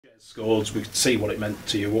Scored, we could see what it meant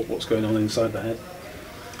to you. What's going on inside the head?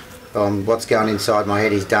 What's going inside my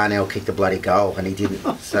head is Darnell kicked a bloody goal and he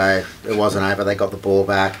didn't. So it wasn't over. They got the ball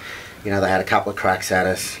back. You know, they had a couple of cracks at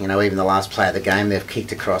us. You know, even the last play of the game, they've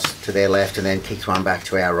kicked across to their left and then kicked one back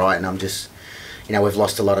to our right. And I'm just, you know, we've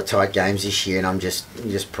lost a lot of tight games this year, and I'm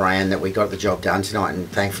just praying that we got the job done tonight. And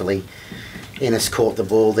thankfully, Ennis caught the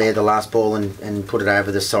ball there, the last ball, and put it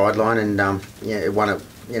over the sideline. And yeah, one of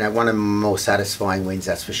the more satisfying wins,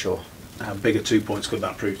 that's for sure. How big a 2 points could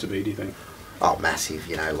that prove to be, do you think? Oh, massive.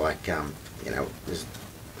 You know, like you know, there's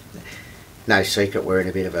no secret we're in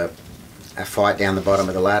a bit of a fight down the bottom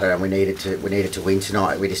of the ladder, and we needed to win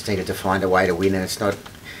tonight. We just needed to find a way to win, and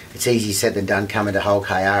it's easier said than done coming to Hull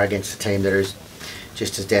KR against a team that is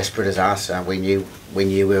just as desperate as us. We knew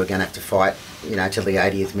we were going to have to fight, you know, till the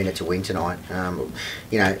 80th minute to win tonight.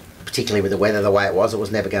 You know, particularly with the weather the way it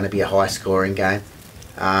was never going to be a high scoring game.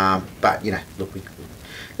 But you know, look,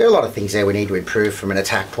 there are a lot of things there we need to improve from an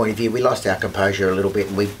attack point of view. We lost our composure a little bit,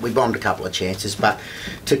 and we bombed a couple of chances. But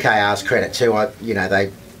to KR's credit too, you know,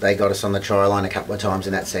 they got us on the try line a couple of times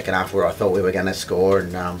in that second half where I thought we were going to score,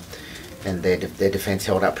 and their defence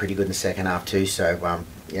held up pretty good in the second half too. So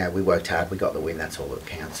you know, we worked hard, we got the win. That's all that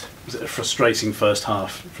counts. Was it a frustrating first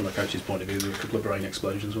half from the coach's point of view? There were a couple of brain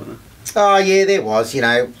explosions, weren't there? Oh yeah, there was. You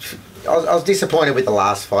know, I was disappointed with the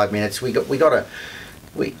last 5 minutes. We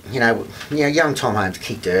you know, young Tom Holmes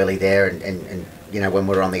kicked early there, and you know, when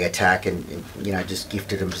we were on the attack, and you know, just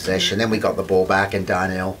gifted him possession. Then we got the ball back, and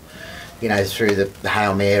Darnell, you know, threw the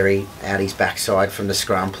Hail Mary out his backside from the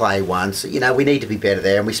scrum play once. You know, we need to be better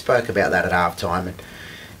there, and we spoke about that at half time. And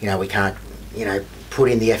you know, we can't, you know,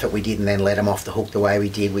 put in the effort we did and then let them off the hook the way we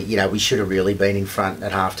did. You know, we should have really been in front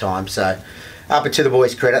at half time. So, but to the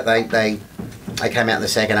boys' credit, they came out in the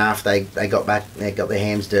second half. They got back. They got their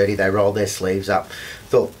hands dirty. They rolled their sleeves up.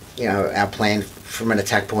 Thought, you know, our plan from an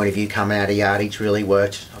attack point of view coming out of yardage really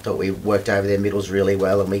worked. I thought we worked over their middles really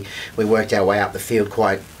well, and we worked our way up the field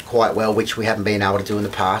quite well, which we haven't been able to do in the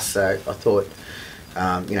past. So I thought,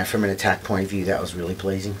 you know, from an attack point of view, that was really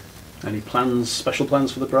pleasing. Any plans, special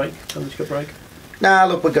plans for the break? Break? No,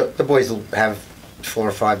 look, the boys will have 4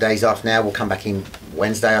 or 5 days off now. We'll come back in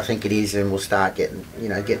Wednesday, I think it is, and we'll start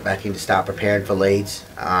get back in to start preparing for Leeds.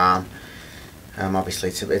 Obviously,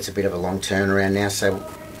 it's a bit of a long turnaround now, so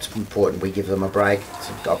it's important we give them a break. It's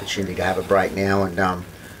an opportunity to have a break now,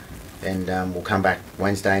 and we'll come back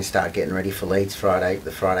Wednesday and start getting ready for Leeds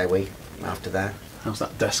the Friday week after that. How's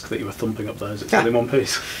that desk that you were thumping up there? Is it still in one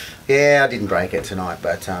piece? Yeah, I didn't break it tonight,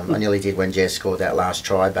 but I nearly did when Jez scored that last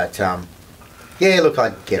try. But yeah, look, I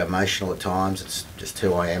get emotional at times. It's just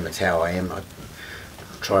who I am. It's how I am. I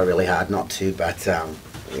try really hard not to, but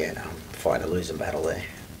yeah, no, I'm fighting a losing battle there.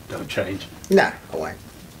 Don't change. No, I won't.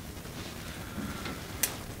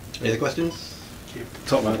 Any other questions?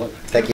 Top man. Thank you.